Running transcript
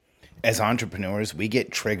As entrepreneurs, we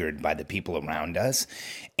get triggered by the people around us,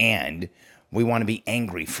 and we want to be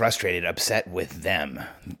angry, frustrated, upset with them.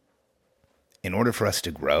 In order for us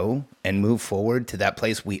to grow and move forward to that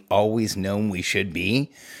place we always known we should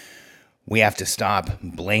be, we have to stop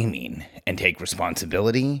blaming and take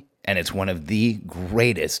responsibility. And it's one of the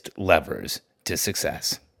greatest levers to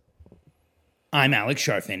success. I'm Alex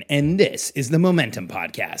Sharfin, and this is the Momentum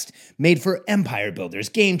Podcast, made for empire builders,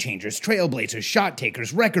 game changers, trailblazers, shot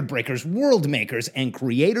takers, record breakers, world makers, and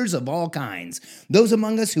creators of all kinds. Those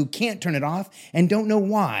among us who can't turn it off and don't know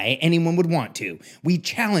why anyone would want to. We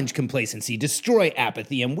challenge complacency, destroy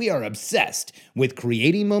apathy, and we are obsessed with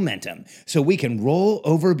creating momentum so we can roll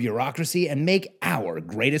over bureaucracy and make our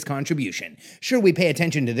greatest contribution. Sure, we pay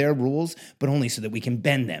attention to their rules, but only so that we can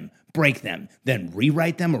bend them, break them, then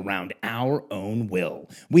rewrite them around our own will.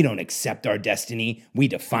 We don't accept our destiny, we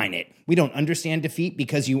define it. We don't understand defeat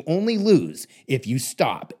because you only lose if you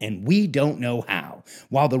stop, and we don't know how.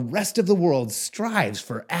 While the rest of the world strives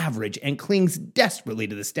for average and clings desperately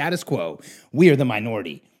to the status quo, we are the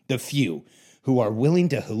minority, the few, who are willing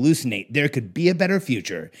to hallucinate there could be a better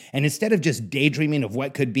future. And instead of just daydreaming of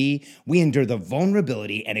what could be, we endure the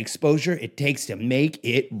vulnerability and exposure it takes to make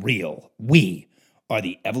it real. We are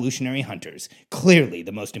the evolutionary hunters, clearly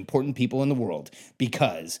the most important people in the world,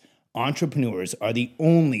 because entrepreneurs are the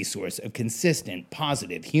only source of consistent,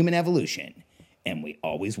 positive human evolution, and we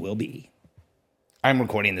always will be. I'm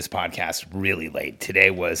recording this podcast really late.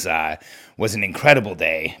 Today was an incredible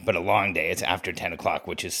day, but a long day. It's after 10 o'clock,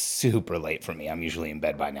 which is super late for me. I'm usually in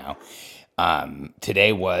bed by now.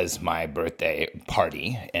 Today was my birthday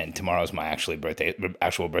party, and tomorrow's my actual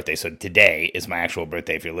birthday. So today is my actual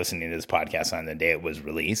birthday if you're listening to this podcast on the day it was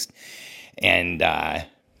released. And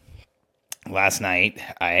last night,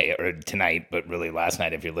 tonight, but really last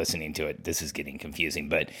night if you're listening to it, this is getting confusing,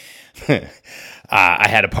 but I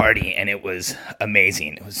had a party, and it was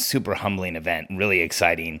amazing. It was a super humbling event, really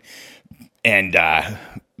exciting, and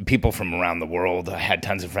people from around the world. I had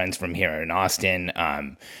tons of friends from here in Austin.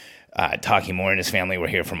 Talkie Moore and his family were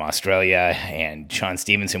here from Australia, and Sean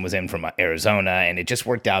Stevenson was in from Arizona, and it just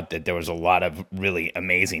worked out that there was a lot of really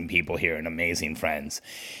amazing people here and amazing friends.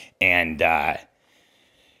 And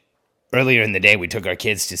earlier in the day, we took our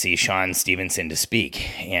kids to see Sean Stevenson to speak.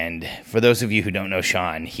 And for those of you who don't know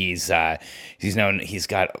Sean, he's been known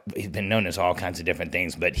as all kinds of different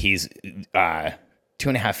things, but he's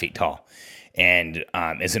 2.5 feet tall and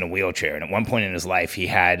is in a wheelchair. And at one point in his life, he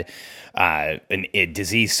had a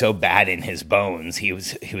disease so bad in his bones. He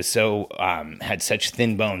was so had such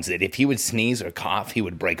thin bones that if he would sneeze or cough, he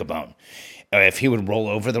would break a bone. If he would roll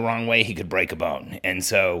over the wrong way, he could break a bone. And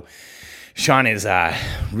so Sean is a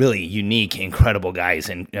really unique, incredible guy. He's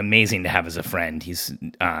amazing to have as a friend. He's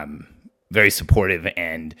very supportive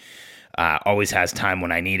and always has time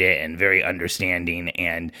when I need it, and very understanding.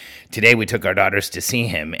 And today we took our daughters to see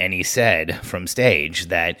him, and he said from stage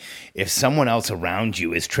that if someone else around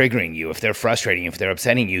you is triggering you, if they're frustrating you, if they're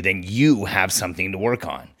upsetting you, then you have something to work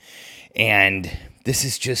on. And this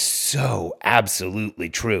is just so absolutely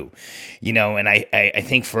true, and I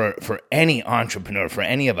think for any entrepreneur, for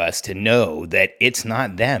any of us to know that it's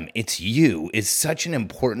not them, it's you, is such an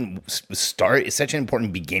important start, it's such an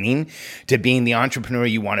important beginning to being the entrepreneur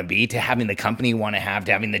you want to be, to having the company you want to have,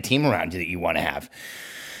 to having the team around you that you want to have.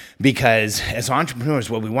 Because as entrepreneurs,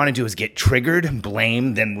 what we want to do is get triggered,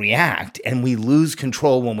 blame, then react. And we lose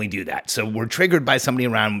control when we do that. So we're triggered by somebody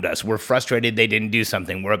around us. We're frustrated they didn't do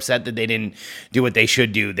something. We're upset that they didn't do what they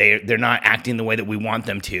should do. They're not acting the way that we want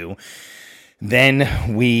them to.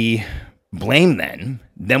 Then we blame them.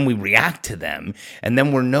 Then we react to them. And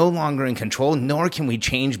then we're no longer in control, nor can we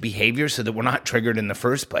change behavior so that we're not triggered in the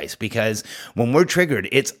first place. Because when we're triggered,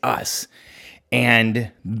 it's us. And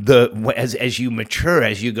as you mature,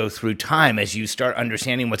 as you go through time, as you start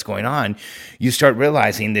understanding what's going on, you start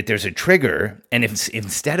realizing that there's a trigger. And if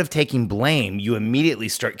instead of taking blame, you immediately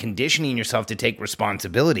start conditioning yourself to take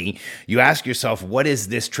responsibility, you ask yourself, what is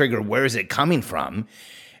this trigger? Where is it coming from?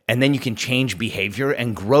 And then you can change behavior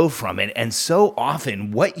and grow from it. And so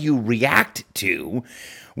often what you react to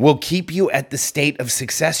will keep you at the state of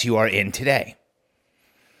success you are in today.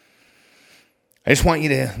 I just want you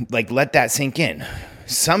to let that sink in.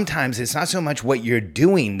 Sometimes it's not so much what you're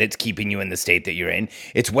doing that's keeping you in the state that you're in,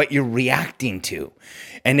 it's what you're reacting to.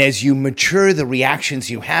 And as you mature the reactions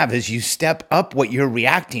you have, as you step up what you're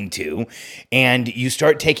reacting to, and you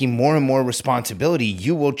start taking more and more responsibility,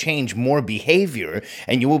 you will change more behavior,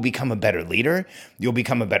 and you will become a better leader, you'll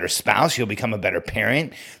become a better spouse, you'll become a better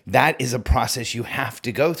parent. That is a process you have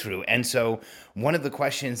to go through. And so one of the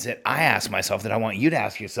questions that I ask myself that I want you to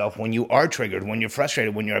ask yourself when you are triggered, when you're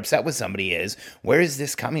frustrated, when you're upset with somebody is, where is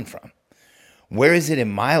this coming from? Where is it in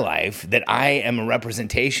my life that I am a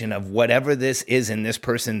representation of whatever this is in this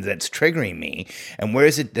person that's triggering me? And where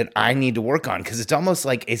is it that I need to work on? Because it's almost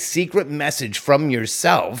like a secret message from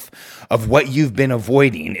yourself of what you've been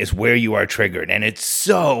avoiding is where you are triggered. And it's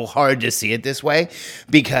so hard to see it this way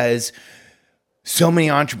because so many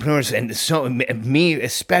entrepreneurs, and so me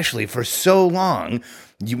especially, for so long,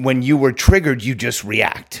 when you were triggered, you just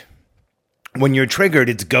react. When you're triggered,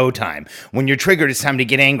 it's go time. When you're triggered, it's time to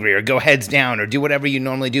get angry or go heads down or do whatever you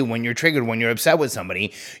normally do. When you're triggered, when you're upset with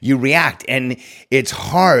somebody, you react. And it's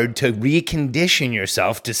hard to recondition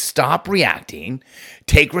yourself to stop reacting,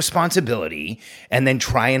 take responsibility, and then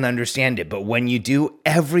try and understand it. But when you do,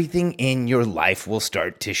 everything in your life will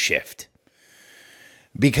start to shift.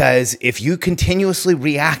 Because if you continuously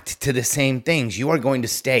react to the same things, you are going to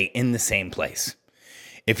stay in the same place.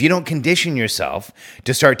 If you don't condition yourself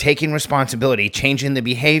to start taking responsibility, changing the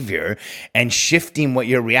behavior, and shifting what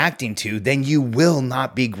you're reacting to, then you will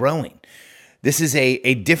not be growing. This is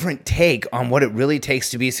a different take on what it really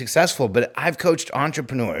takes to be successful, but I've coached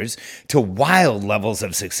entrepreneurs to wild levels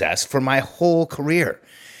of success for my whole career.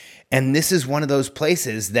 And this is one of those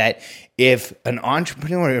places that if an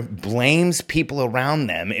entrepreneur blames people around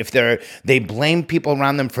them, if they blame people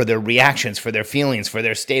around them for their reactions, for their feelings, for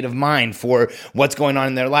their state of mind, for what's going on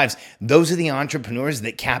in their lives, those are the entrepreneurs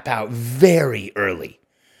that cap out very early.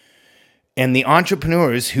 And the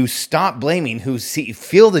entrepreneurs who stop blaming, who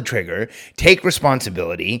feel the trigger, take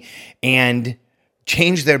responsibility, and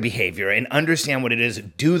change their behavior and understand what it is,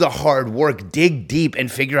 do the hard work, dig deep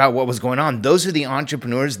and figure out what was going on. Those are the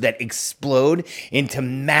entrepreneurs that explode into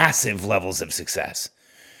massive levels of success,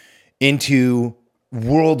 into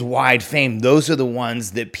worldwide fame. Those are the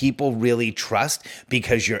ones that people really trust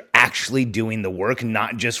because you're actually doing the work,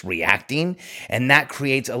 not just reacting. And that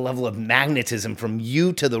creates a level of magnetism from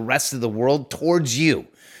you to the rest of the world towards you.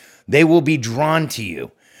 They will be drawn to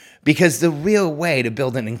you. Because the real way to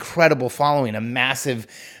build an incredible following, a massive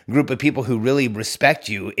group of people who really respect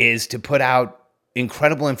you, is to put out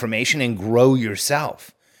incredible information and grow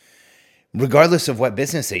yourself, regardless of what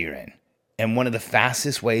business that you're in. And one of the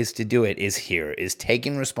fastest ways to do it is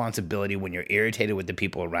taking responsibility when you're irritated with the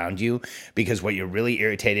people around you, because what you're really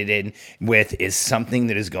irritated with is something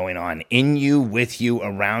that is going on in you, with you,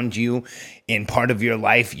 around you, in part of your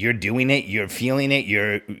life. You're doing it, you're feeling it,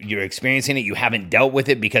 you're experiencing it, you haven't dealt with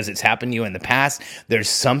it because it's happened to you in the past. There's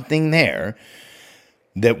something there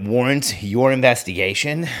that warrants your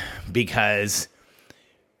investigation, because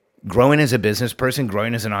growing as a business person,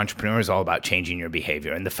 growing as an entrepreneur is all about changing your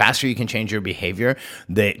behavior. And the faster you can change your behavior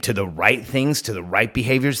to the right things, to the right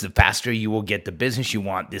behaviors, the faster you will get the business you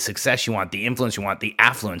want, the success you want, the influence you want, the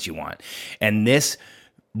affluence you want. And this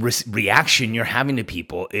reaction you're having to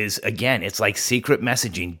people is, again, it's like secret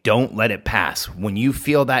messaging. Don't let it pass. When you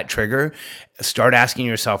feel that trigger, start asking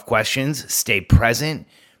yourself questions, stay present,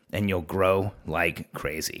 and you'll grow like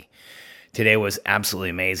crazy. Today was absolutely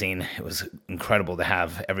amazing. It was incredible to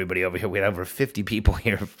have everybody over here. We had over 50 people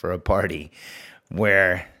here for a party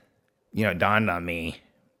where, it dawned on me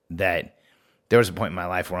that there was a point in my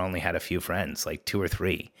life where I only had a few friends, like 2 or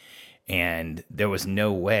 3. And there was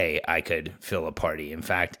no way I could fill a party. In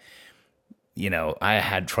fact, I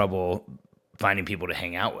had trouble finding people to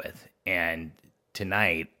hang out with. And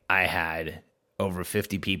tonight I had over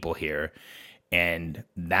 50 people here. And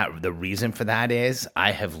the reason for that is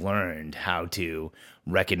I have learned how to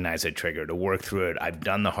recognize a trigger, to work through it. I've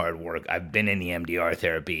done the hard work. I've been in the MDR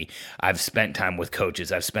therapy. I've spent time with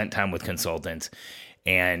coaches. I've spent time with consultants.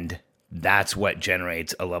 And that's what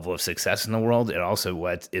generates a level of success in the world. It also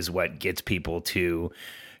what gets people to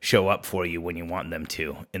show up for you when you want them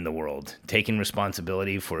to in the world. Taking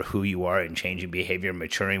responsibility for who you are and changing behavior,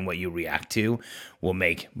 maturing what you react to, will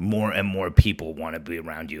make more and more people want to be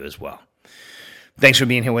around you as well. Thanks for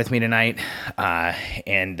being here with me tonight.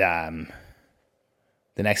 And the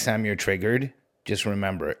next time you're triggered, just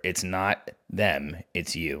remember, it's not them,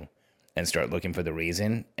 it's you. And start looking for the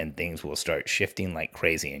reason, and things will start shifting like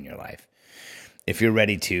crazy in your life. If you're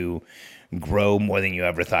ready to grow more than you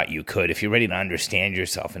ever thought you could, if you're ready to understand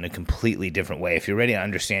yourself in a completely different way, if you're ready to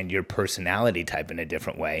understand your personality type in a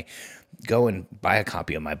different way, go and buy a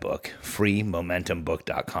copy of my book,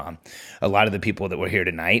 freemomentumbook.com. A lot of the people that were here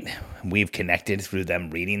tonight, we've connected through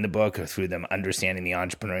them reading the book or through them understanding the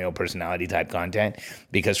entrepreneurial personality type content,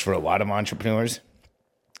 because for a lot of entrepreneurs,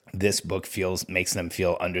 this book makes them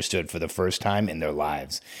feel understood for the first time in their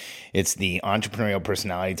lives. It's the entrepreneurial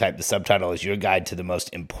personality type. The subtitle is Your Guide to the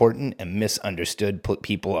Most Important and Misunderstood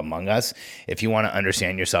People Among Us. If you want to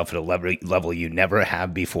understand yourself at a level you never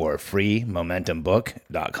have before,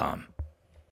 freemomentumbook.com.